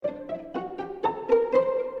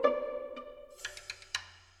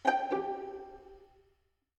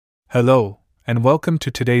Hello, and welcome to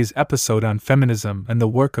today's episode on feminism and the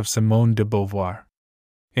work of Simone de Beauvoir.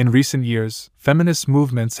 In recent years, feminist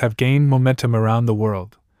movements have gained momentum around the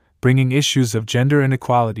world, bringing issues of gender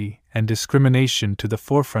inequality and discrimination to the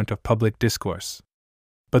forefront of public discourse.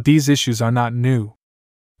 But these issues are not new.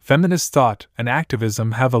 Feminist thought and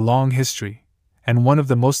activism have a long history, and one of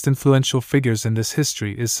the most influential figures in this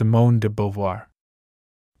history is Simone de Beauvoir.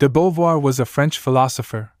 De Beauvoir was a French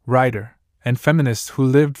philosopher, writer, and feminist who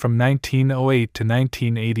lived from 1908 to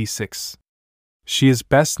 1986. She is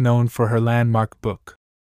best known for her landmark book,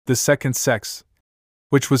 The Second Sex,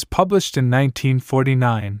 which was published in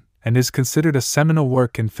 1949 and is considered a seminal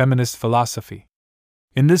work in feminist philosophy.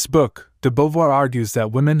 In this book, de Beauvoir argues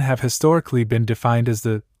that women have historically been defined as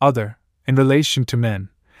the other in relation to men,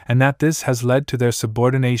 and that this has led to their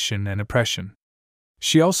subordination and oppression.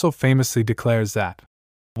 She also famously declares that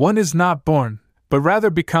one is not born, but rather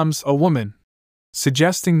becomes a woman,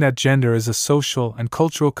 suggesting that gender is a social and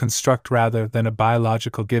cultural construct rather than a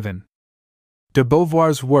biological given. De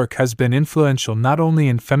Beauvoir's work has been influential not only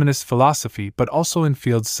in feminist philosophy but also in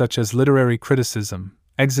fields such as literary criticism,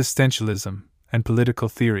 existentialism, and political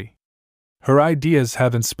theory. Her ideas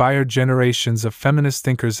have inspired generations of feminist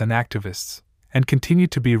thinkers and activists, and continue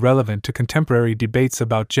to be relevant to contemporary debates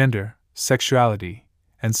about gender, sexuality,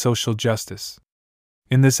 and social justice.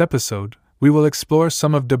 In this episode, we will explore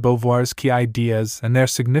some of de Beauvoir's key ideas and their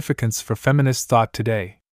significance for feminist thought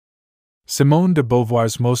today. Simone de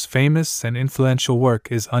Beauvoir's most famous and influential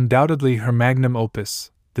work is undoubtedly her magnum opus,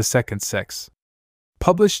 The Second Sex.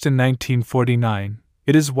 Published in 1949,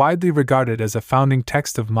 it is widely regarded as a founding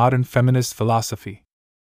text of modern feminist philosophy.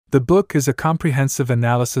 The book is a comprehensive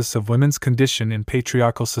analysis of women's condition in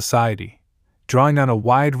patriarchal society, drawing on a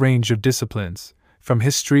wide range of disciplines, from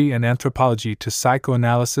history and anthropology to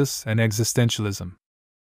psychoanalysis and existentialism.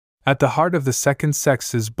 At the heart of The Second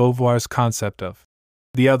Sex is Beauvoir's concept of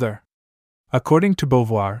the other. According to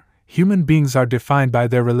Beauvoir, human beings are defined by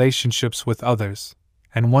their relationships with others,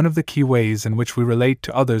 and one of the key ways in which we relate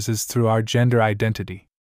to others is through our gender identity.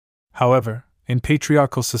 However, in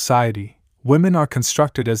patriarchal society, women are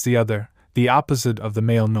constructed as the other, the opposite of the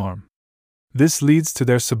male norm. This leads to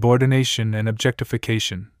their subordination and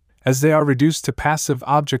objectification, as they are reduced to passive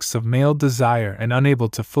objects of male desire and unable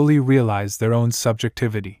to fully realize their own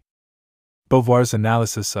subjectivity. Beauvoir's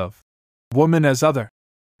analysis of woman as other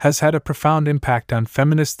has had a profound impact on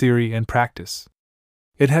feminist theory and practice.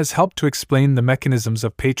 It has helped to explain the mechanisms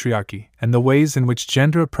of patriarchy and the ways in which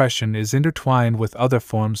gender oppression is intertwined with other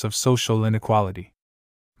forms of social inequality.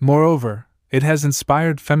 Moreover, it has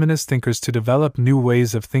inspired feminist thinkers to develop new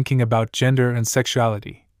ways of thinking about gender and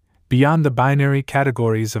sexuality, beyond the binary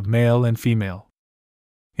categories of male and female.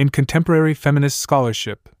 In contemporary feminist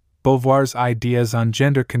scholarship, Beauvoir's ideas on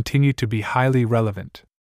gender continue to be highly relevant.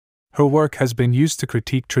 Her work has been used to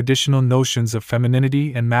critique traditional notions of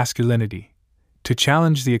femininity and masculinity, to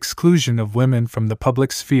challenge the exclusion of women from the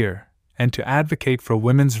public sphere, and to advocate for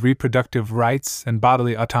women's reproductive rights and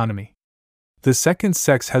bodily autonomy. The Second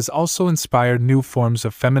Sex has also inspired new forms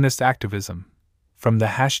of feminist activism, from the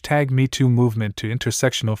 #MeToo movement to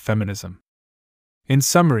intersectional feminism. In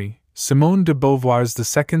summary, Simone de Beauvoir's The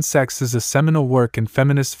Second Sex is a seminal work in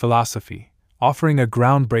feminist philosophy, offering a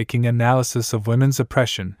groundbreaking analysis of women's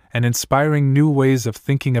oppression and inspiring new ways of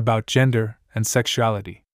thinking about gender and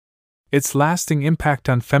sexuality. Its lasting impact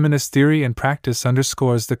on feminist theory and practice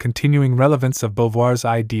underscores the continuing relevance of Beauvoir's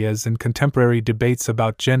ideas in contemporary debates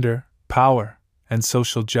about gender, power, and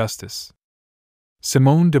social justice.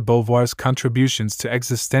 Simone de Beauvoir's contributions to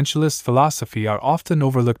existentialist philosophy are often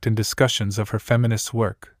overlooked in discussions of her feminist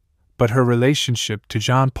work, but her relationship to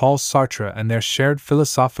Jean-Paul Sartre and their shared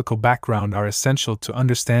philosophical background are essential to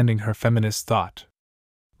understanding her feminist thought.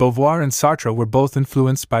 Beauvoir and Sartre were both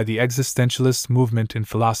influenced by the existentialist movement in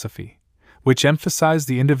philosophy, which emphasized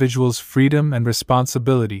the individual's freedom and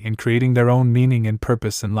responsibility in creating their own meaning and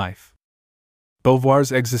purpose in life. Beauvoir's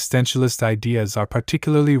existentialist ideas are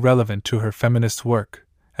particularly relevant to her feminist work,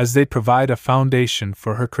 as they provide a foundation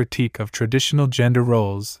for her critique of traditional gender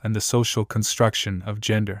roles and the social construction of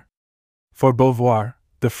gender. For Beauvoir,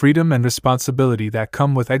 the freedom and responsibility that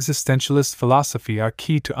come with existentialist philosophy are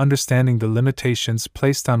key to understanding the limitations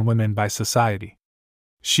placed on women by society.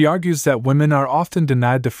 She argues that women are often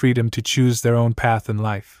denied the freedom to choose their own path in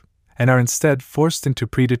life, and are instead forced into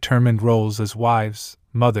predetermined roles as wives,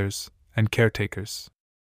 mothers, and caretakers.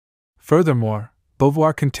 Furthermore,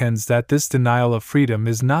 Beauvoir contends that this denial of freedom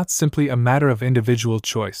is not simply a matter of individual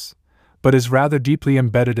choice, but is rather deeply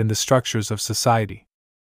embedded in the structures of society.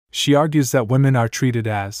 She argues that women are treated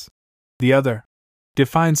as the other,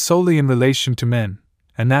 defined solely in relation to men,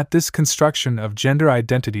 and that this construction of gender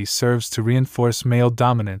identity serves to reinforce male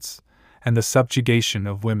dominance and the subjugation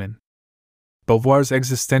of women. Beauvoir's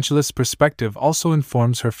existentialist perspective also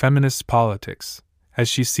informs her feminist politics, as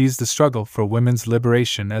she sees the struggle for women's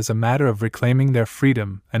liberation as a matter of reclaiming their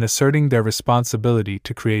freedom and asserting their responsibility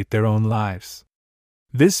to create their own lives.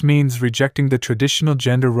 This means rejecting the traditional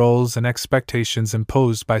gender roles and expectations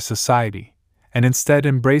imposed by society, and instead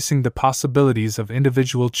embracing the possibilities of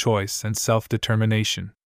individual choice and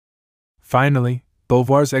self-determination. Finally,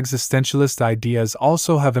 Beauvoir's existentialist ideas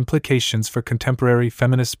also have implications for contemporary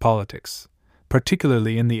feminist politics,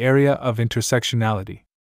 particularly in the area of intersectionality.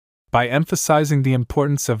 By emphasizing the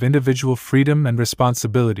importance of individual freedom and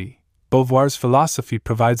responsibility, Beauvoir's philosophy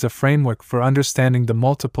provides a framework for understanding the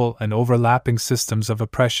multiple and overlapping systems of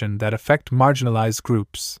oppression that affect marginalized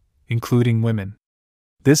groups, including women.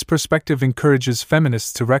 This perspective encourages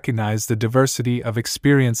feminists to recognize the diversity of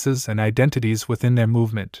experiences and identities within their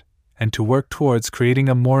movement, and to work towards creating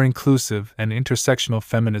a more inclusive and intersectional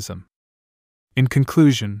feminism. In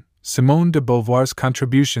conclusion, Simone de Beauvoir's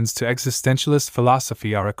contributions to existentialist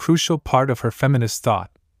philosophy are a crucial part of her feminist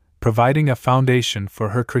thought, providing a foundation for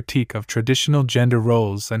her critique of traditional gender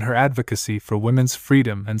roles and her advocacy for women's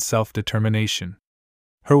freedom and self-determination.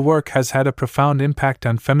 Her work has had a profound impact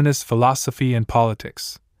on feminist philosophy and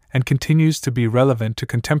politics, and continues to be relevant to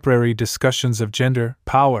contemporary discussions of gender,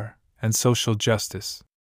 power, and social justice.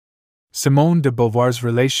 Simone de Beauvoir's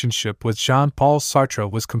relationship with Jean-Paul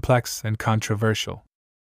Sartre was complex and controversial.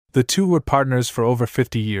 The two were partners for over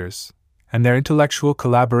 50 years, and their intellectual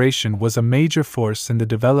collaboration was a major force in the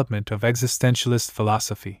development of existentialist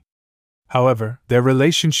philosophy. However, their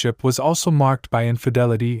relationship was also marked by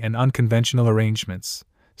infidelity and unconventional arrangements,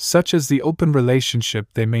 such as the open relationship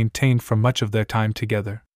they maintained for much of their time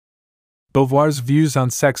together. Beauvoir's views on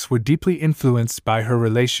sex were deeply influenced by her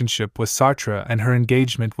relationship with Sartre and her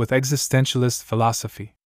engagement with existentialist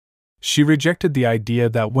philosophy. She rejected the idea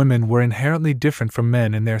that women were inherently different from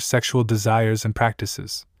men in their sexual desires and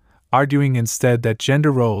practices, arguing instead that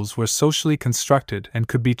gender roles were socially constructed and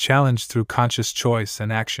could be challenged through conscious choice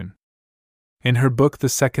and action. In her book The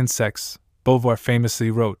Second Sex, Beauvoir famously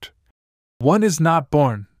wrote, "One is not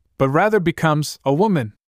born, but rather becomes a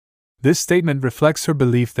woman." This statement reflects her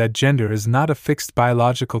belief that gender is not a fixed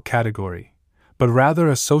biological category, but rather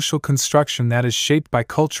a social construction that is shaped by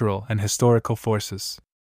cultural and historical forces.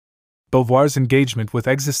 Beauvoir's engagement with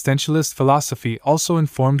existentialist philosophy also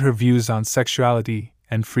informed her views on sexuality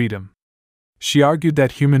and freedom. She argued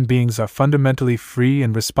that human beings are fundamentally free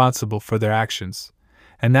and responsible for their actions,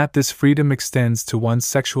 and that this freedom extends to one's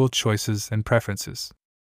sexual choices and preferences.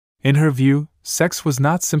 In her view, sex was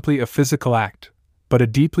not simply a physical act, but a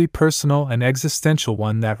deeply personal and existential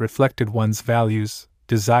one that reflected one's values,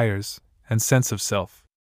 desires, and sense of self.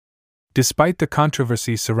 Despite the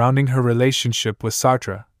controversy surrounding her relationship with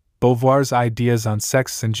Sartre, Beauvoir's ideas on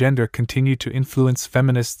sex and gender continue to influence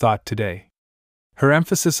feminist thought today. Her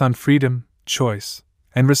emphasis on freedom, choice,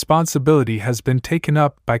 and responsibility has been taken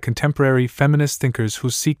up by contemporary feminist thinkers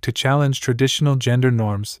who seek to challenge traditional gender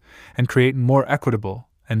norms and create more equitable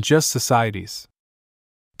and just societies.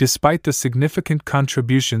 Despite the significant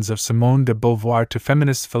contributions of Simone de Beauvoir to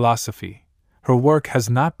feminist philosophy, her work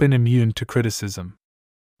has not been immune to criticism.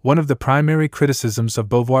 One of the primary criticisms of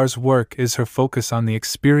Beauvoir's work is her focus on the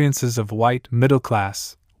experiences of white,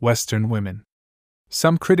 middle-class, Western women.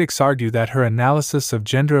 Some critics argue that her analysis of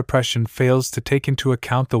gender oppression fails to take into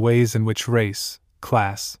account the ways in which race,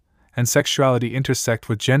 class, and sexuality intersect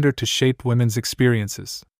with gender to shape women's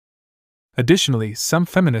experiences. Additionally, some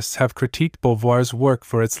feminists have critiqued Beauvoir's work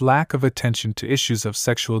for its lack of attention to issues of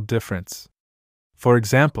sexual difference. For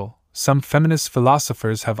example, some feminist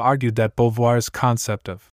philosophers have argued that Beauvoir's concept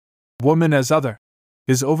of woman as other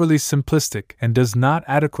is overly simplistic and does not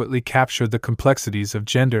adequately capture the complexities of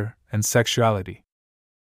gender and sexuality.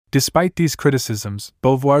 Despite these criticisms,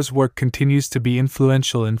 Beauvoir's work continues to be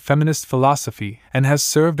influential in feminist philosophy and has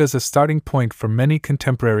served as a starting point for many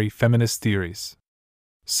contemporary feminist theories.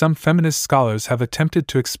 Some feminist scholars have attempted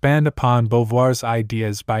to expand upon Beauvoir's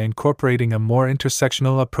ideas by incorporating a more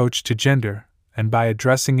intersectional approach to gender and by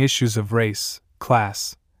addressing issues of race,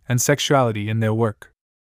 class, and sexuality in their work.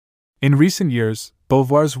 In recent years,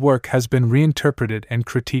 Beauvoir's work has been reinterpreted and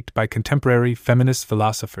critiqued by contemporary feminist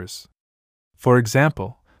philosophers. For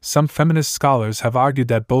example, some feminist scholars have argued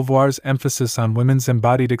that Beauvoir's emphasis on women's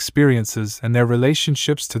embodied experiences and their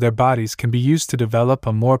relationships to their bodies can be used to develop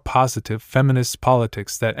a more positive feminist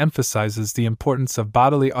politics that emphasizes the importance of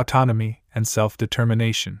bodily autonomy and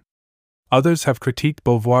self-determination. Others have critiqued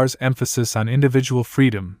Beauvoir's emphasis on individual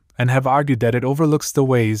freedom, and have argued that it overlooks the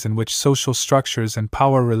ways in which social structures and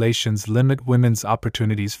power relations limit women's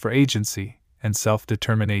opportunities for agency and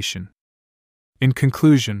self-determination. In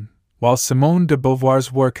conclusion, while Simone de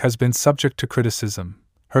Beauvoir's work has been subject to criticism,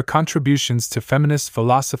 her contributions to feminist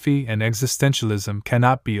philosophy and existentialism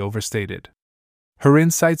cannot be overstated. Her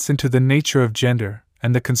insights into the nature of gender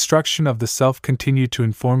and the construction of the self continue to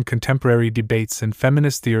inform contemporary debates in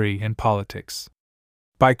feminist theory and politics.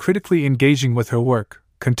 By critically engaging with her work,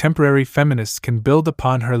 contemporary feminists can build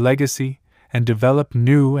upon her legacy and develop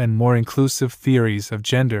new and more inclusive theories of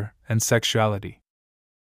gender and sexuality.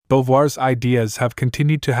 Beauvoir's ideas have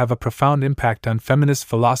continued to have a profound impact on feminist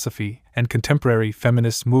philosophy and contemporary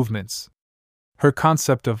feminist movements. Her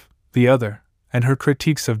concept of the other and her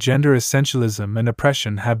critiques of gender essentialism and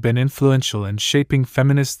oppression have been influential in shaping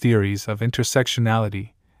feminist theories of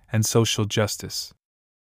intersectionality and social justice.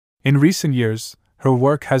 In recent years, her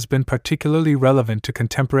work has been particularly relevant to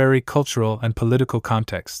contemporary cultural and political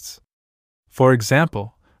contexts. For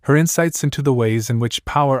example, her insights into the ways in which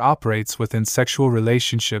power operates within sexual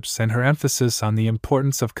relationships and her emphasis on the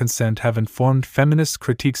importance of consent have informed feminist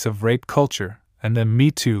critiques of rape culture and the Me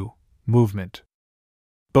Too movement.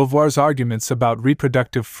 Beauvoir's arguments about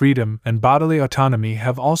reproductive freedom and bodily autonomy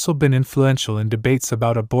have also been influential in debates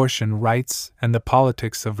about abortion rights and the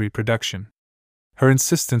politics of reproduction. Her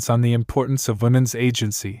insistence on the importance of women's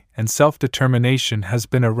agency and self-determination has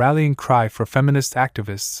been a rallying cry for feminist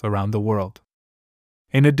activists around the world.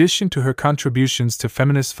 In addition to her contributions to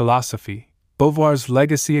feminist philosophy, Beauvoir's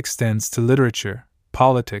legacy extends to literature,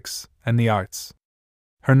 politics, and the arts.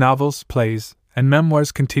 Her novels, plays, and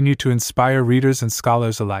memoirs continue to inspire readers and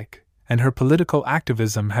scholars alike, and her political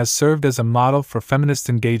activism has served as a model for feminist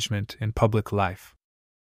engagement in public life.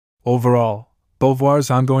 Overall, Beauvoir's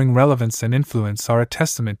ongoing relevance and influence are a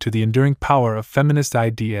testament to the enduring power of feminist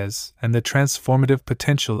ideas and the transformative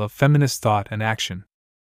potential of feminist thought and action.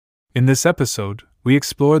 In this episode, we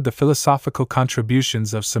explored the philosophical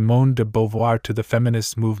contributions of Simone de Beauvoir to the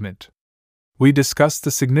feminist movement. We discussed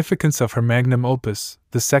the significance of her magnum opus,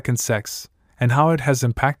 The Second Sex, and how it has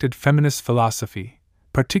impacted feminist philosophy,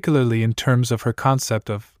 particularly in terms of her concept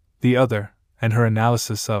of the other and her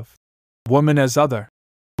analysis of woman as other.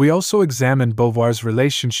 We also examined Beauvoir's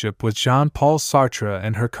relationship with Jean-Paul Sartre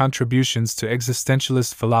and her contributions to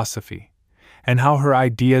existentialist philosophy, and how her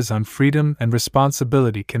ideas on freedom and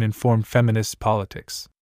responsibility can inform feminist politics.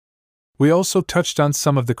 We also touched on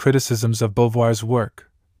some of the criticisms of Beauvoir's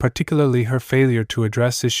work, particularly her failure to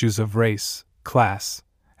address issues of race, class,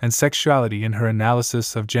 and sexuality in her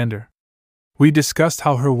analysis of gender. We discussed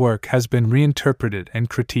how her work has been reinterpreted and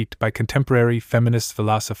critiqued by contemporary feminist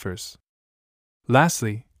philosophers.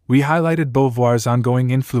 Lastly, we highlighted Beauvoir's ongoing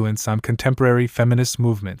influence on contemporary feminist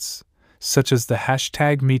movements, such as the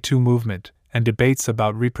 #MeToo movement, and debates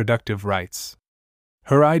about reproductive rights.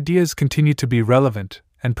 Her ideas continue to be relevant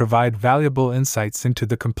and provide valuable insights into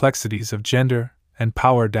the complexities of gender and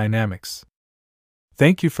power dynamics.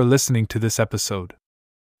 Thank you for listening to this episode.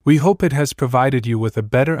 We hope it has provided you with a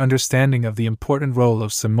better understanding of the important role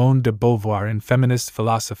of Simone de Beauvoir in feminist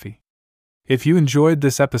philosophy. If you enjoyed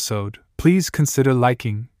this episode, please consider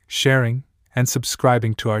liking, sharing, and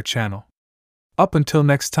subscribing to our channel. Up until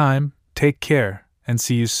next time, take care, and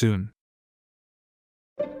see you soon.